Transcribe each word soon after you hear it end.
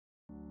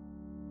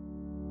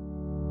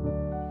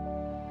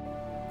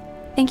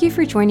Thank you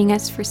for joining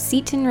us for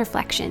Seton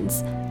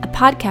Reflections, a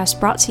podcast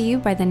brought to you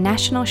by the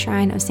National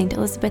Shrine of St.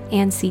 Elizabeth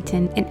Ann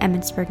Seton in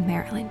Emmitsburg,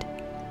 Maryland.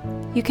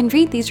 You can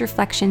read these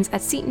reflections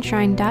at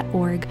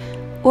setonshrine.org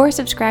or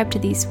subscribe to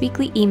these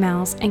weekly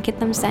emails and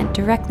get them sent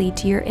directly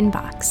to your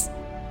inbox.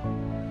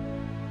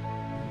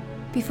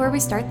 Before we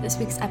start this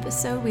week's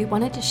episode, we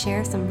wanted to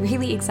share some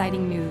really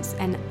exciting news,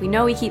 and we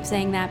know we keep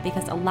saying that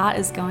because a lot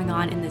is going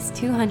on in this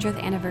 200th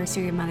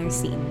anniversary of Mother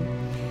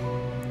Seton.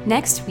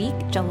 Next week,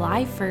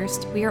 July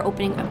 1st, we are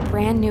opening a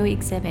brand new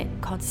exhibit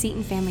called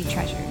Seton Family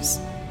Treasures.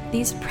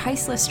 These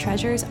priceless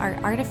treasures are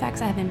artifacts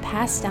that have been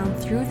passed down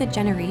through the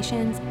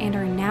generations and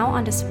are now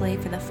on display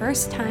for the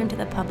first time to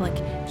the public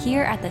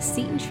here at the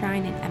Seton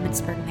Shrine in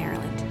Emmitsburg,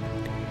 Maryland.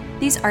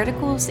 These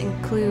articles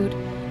include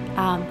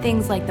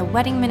things like the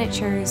wedding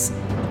miniatures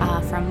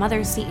from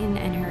Mother Seton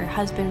and her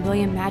husband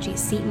William Magee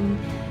Seton,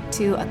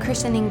 to a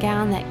christening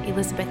gown that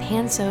Elizabeth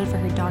hand-sewed for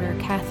her daughter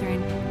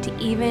Catherine, to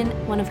even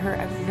one of her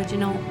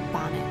original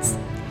bonnets.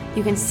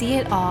 You can see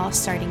it all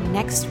starting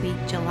next week,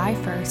 July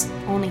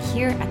 1st, only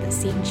here at the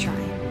Seton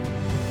Shrine.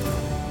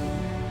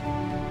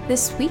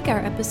 This week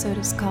our episode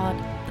is called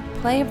The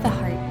Play of the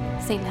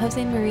Heart, St.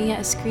 Jose Maria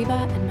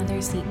Escriva and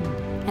Mother Seton,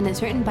 and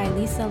is written by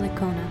Lisa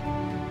Licona.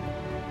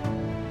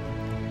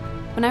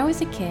 When I was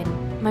a kid,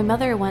 my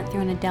mother went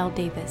through an Adele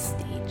Davis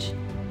stage.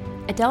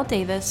 Adele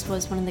Davis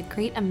was one of the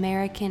great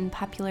American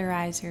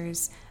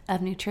popularizers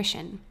of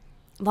nutrition.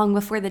 Long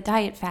before the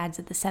diet fads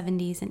of the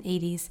 70s and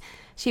 80s,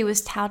 she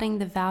was touting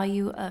the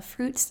value of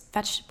fruits,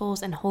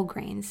 vegetables, and whole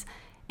grains,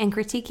 and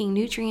critiquing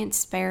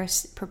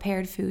nutrient-sparse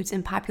prepared foods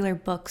in popular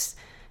books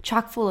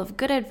chock full of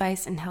good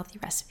advice and healthy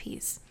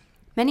recipes,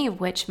 many of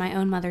which my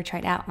own mother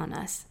tried out on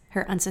us,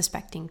 her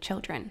unsuspecting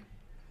children.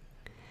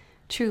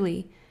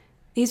 Truly,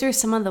 these are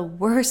some of the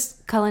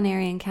worst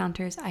culinary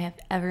encounters I have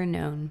ever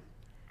known.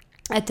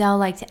 Adele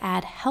liked to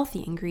add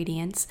healthy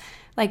ingredients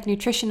like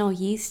nutritional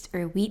yeast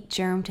or wheat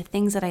germ to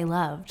things that I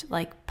loved,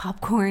 like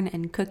popcorn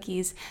and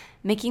cookies,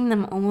 making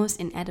them almost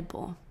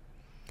inedible.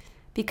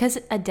 Because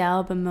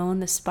Adele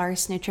bemoaned the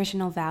sparse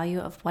nutritional value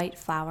of white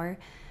flour,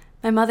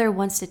 my mother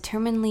once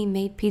determinedly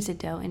made pizza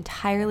dough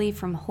entirely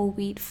from whole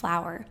wheat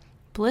flour,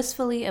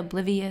 blissfully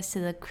oblivious to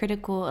the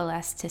critical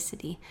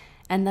elasticity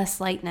and thus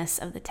lightness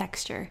of the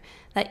texture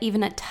that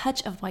even a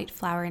touch of white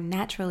flour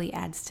naturally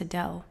adds to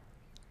dough.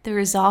 The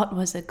result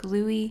was a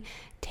gluey,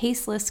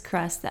 tasteless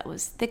crust that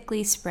was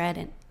thickly spread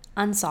in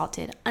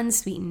unsalted,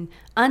 unsweetened,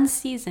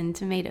 unseasoned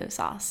tomato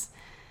sauce.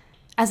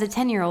 As a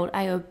 10-year-old,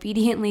 I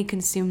obediently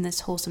consumed this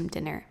wholesome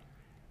dinner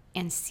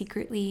and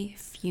secretly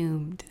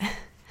fumed.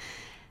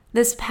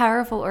 This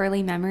powerful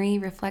early memory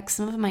reflects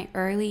some of my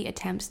early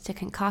attempts to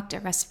concoct a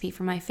recipe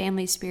for my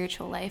family's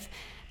spiritual life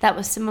that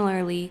was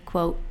similarly,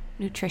 quote,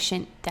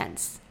 nutrition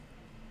dense.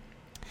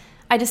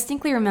 I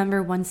distinctly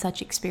remember one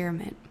such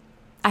experiment.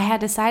 I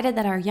had decided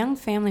that our young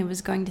family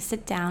was going to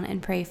sit down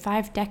and pray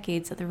 5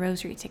 decades of the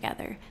rosary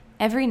together,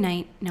 every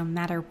night, no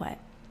matter what.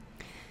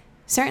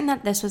 Certain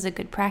that this was a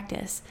good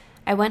practice,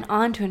 I went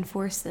on to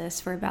enforce this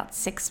for about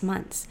 6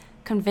 months,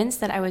 convinced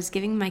that I was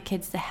giving my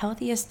kids the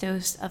healthiest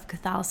dose of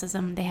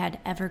Catholicism they had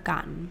ever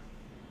gotten.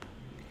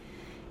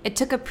 It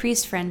took a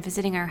priest friend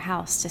visiting our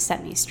house to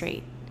set me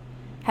straight.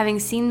 Having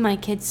seen my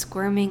kids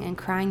squirming and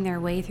crying their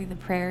way through the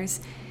prayers,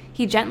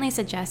 he gently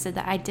suggested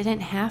that I didn't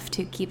have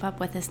to keep up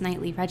with this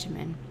nightly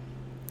regimen.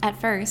 At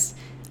first,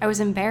 I was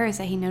embarrassed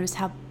that he noticed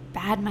how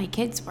bad my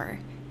kids were.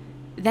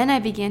 Then I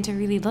began to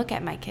really look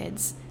at my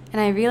kids,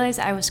 and I realized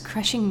I was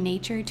crushing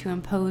nature to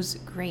impose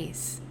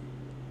grace.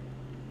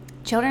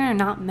 Children are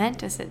not meant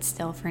to sit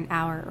still for an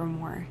hour or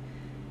more.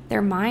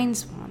 Their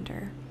minds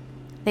wander.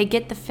 They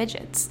get the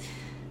fidgets.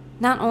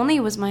 Not only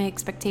was my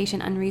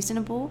expectation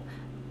unreasonable,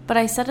 but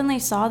I suddenly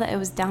saw that it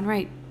was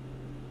downright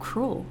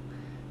cruel.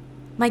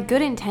 My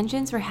good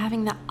intentions were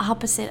having the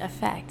opposite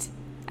effect.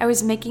 I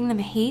was making them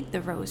hate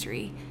the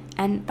rosary,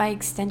 and by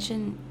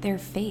extension, their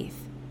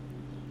faith.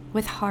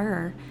 With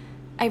horror,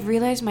 I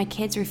realized my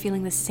kids were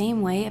feeling the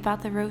same way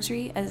about the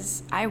rosary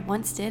as I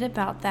once did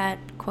about that,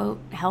 quote,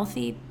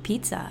 healthy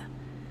pizza.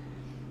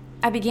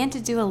 I began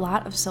to do a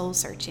lot of soul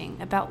searching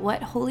about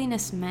what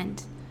holiness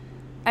meant.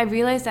 I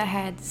realized I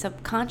had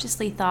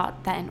subconsciously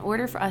thought that in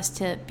order for us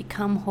to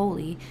become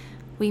holy,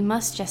 we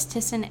must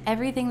jettison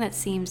everything that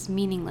seems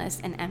meaningless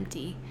and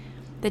empty,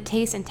 the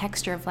taste and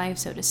texture of life,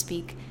 so to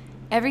speak,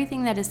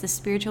 everything that is the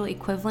spiritual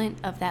equivalent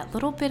of that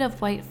little bit of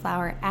white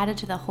flour added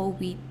to the whole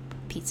wheat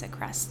pizza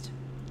crust.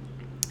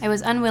 I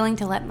was unwilling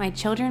to let my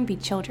children be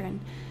children,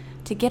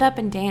 to get up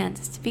and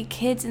dance, to be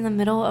kids in the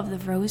middle of the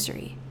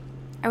rosary.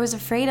 I was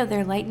afraid of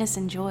their lightness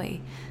and joy.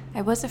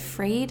 I was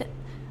afraid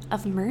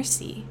of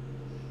mercy.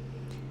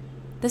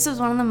 This was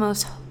one of the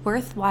most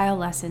worthwhile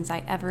lessons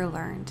I ever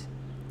learned.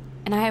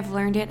 And I have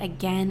learned it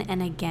again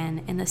and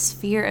again in the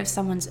sphere of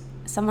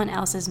someone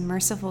else's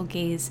merciful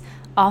gaze,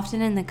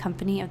 often in the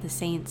company of the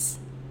saints.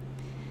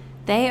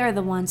 They are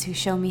the ones who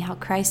show me how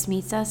Christ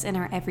meets us in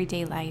our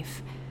everyday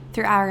life,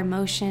 through our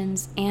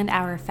emotions and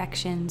our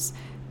affections,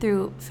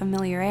 through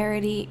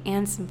familiarity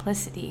and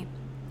simplicity,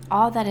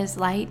 all that is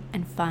light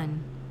and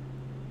fun.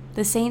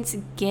 The saints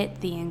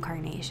get the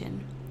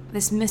incarnation,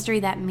 this mystery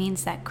that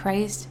means that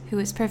Christ, who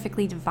is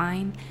perfectly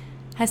divine,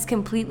 has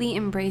completely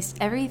embraced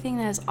everything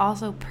that is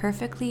also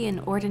perfectly and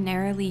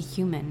ordinarily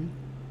human.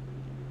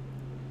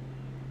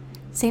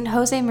 Saint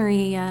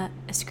Josemaria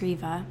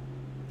Escriva,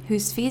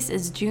 whose feast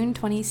is June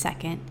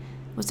 22nd,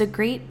 was a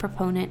great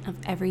proponent of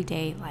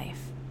everyday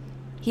life.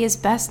 He is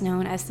best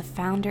known as the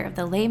founder of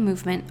the lay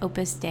movement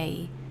Opus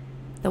Dei,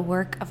 the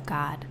work of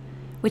God,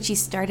 which he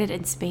started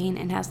in Spain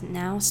and has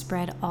now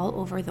spread all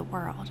over the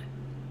world.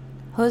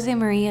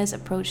 Josemaria's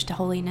approach to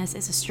holiness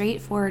is a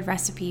straightforward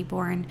recipe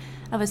born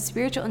of a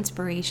spiritual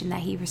inspiration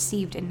that he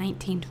received in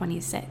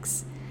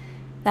 1926,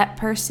 that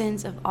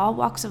persons of all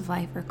walks of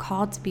life are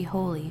called to be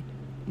holy,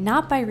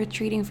 not by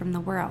retreating from the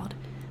world,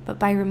 but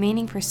by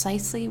remaining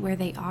precisely where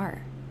they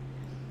are.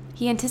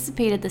 He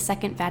anticipated the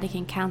Second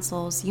Vatican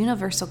Council's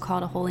universal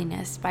call to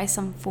holiness by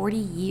some 40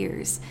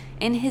 years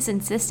in his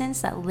insistence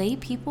that lay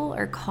people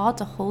are called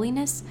to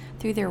holiness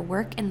through their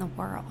work in the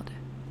world.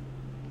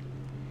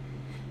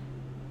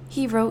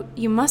 He wrote,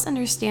 "You must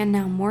understand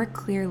now more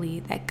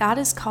clearly that God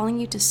is calling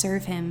you to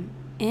serve him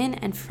in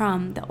and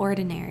from the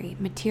ordinary,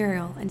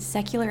 material, and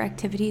secular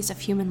activities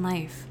of human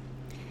life.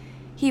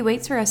 He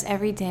waits for us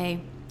every day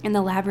in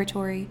the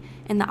laboratory,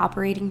 in the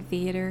operating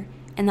theater,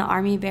 in the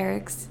army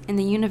barracks, in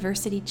the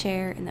university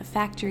chair, in the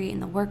factory, in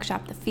the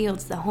workshop, the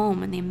fields, the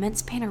home, and the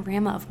immense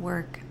panorama of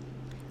work.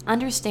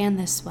 Understand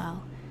this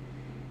well.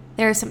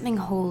 There is something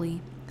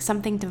holy,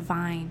 something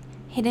divine,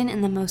 hidden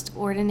in the most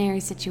ordinary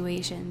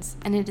situations,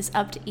 and it is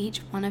up to each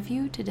one of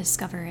you to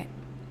discover it."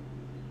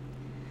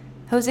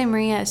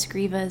 Josemaria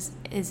Escriva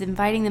is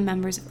inviting the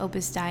members of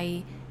Opus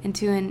Dei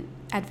into an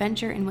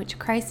adventure in which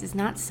Christ is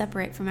not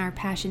separate from our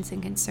passions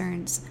and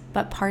concerns,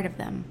 but part of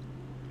them.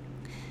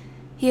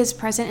 He is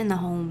present in the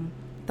home,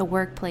 the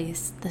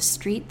workplace, the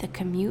street, the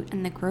commute,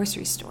 and the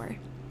grocery store.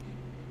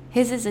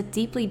 His is a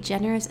deeply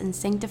generous and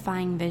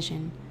sanctifying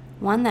vision,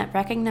 one that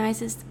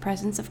recognizes the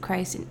presence of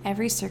Christ in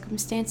every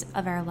circumstance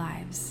of our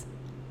lives.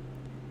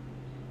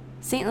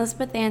 St.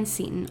 Elizabeth Ann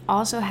Seton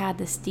also had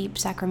this deep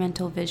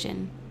sacramental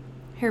vision.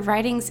 Her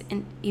writings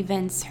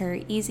evince her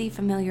easy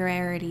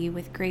familiarity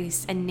with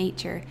grace and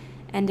nature,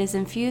 and is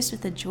infused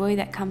with the joy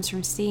that comes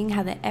from seeing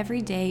how the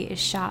everyday is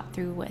shot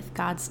through with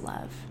God's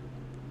love.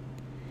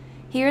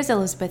 Here is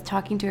Elizabeth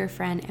talking to her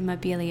friend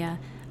Amabilia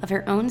of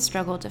her own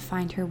struggle to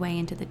find her way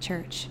into the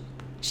church.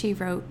 She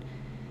wrote,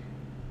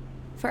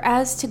 "For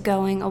as to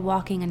going a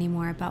walking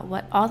anymore about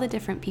what all the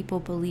different people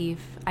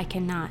believe, I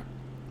cannot,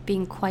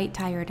 being quite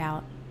tired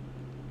out.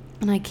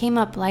 And I came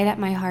up light at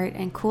my heart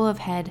and cool of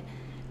head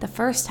the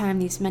first time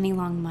these many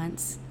long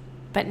months,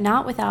 but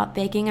not without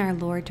begging our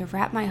Lord to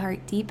wrap my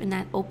heart deep in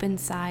that open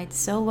side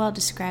so well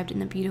described in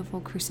the beautiful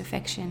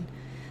crucifixion,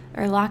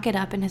 or lock it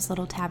up in his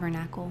little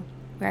tabernacle,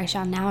 where I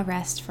shall now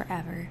rest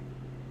forever.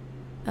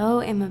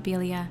 O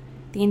Amabilia,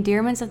 the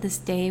endearments of this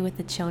day with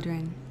the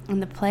children,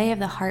 and the play of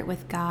the heart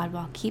with God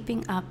while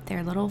keeping up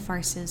their little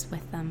farces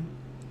with them."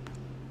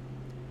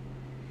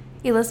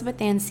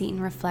 Elizabeth Ann Seton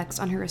reflects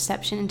on her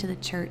reception into the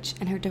church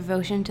and her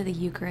devotion to the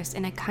Eucharist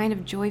in a kind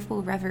of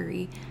joyful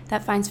reverie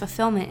that finds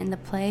fulfillment in the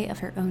play of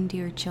her own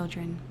dear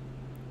children.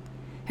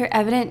 Her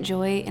evident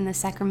joy in the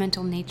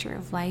sacramental nature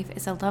of life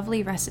is a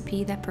lovely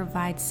recipe that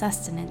provides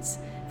sustenance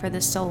for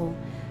the soul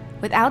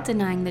without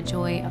denying the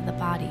joy of the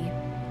body.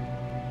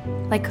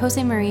 Like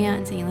Josemaria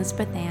and St.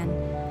 Elizabeth Ann,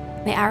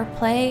 may our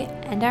play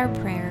and our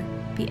prayer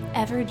be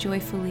ever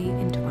joyfully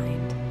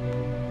entwined.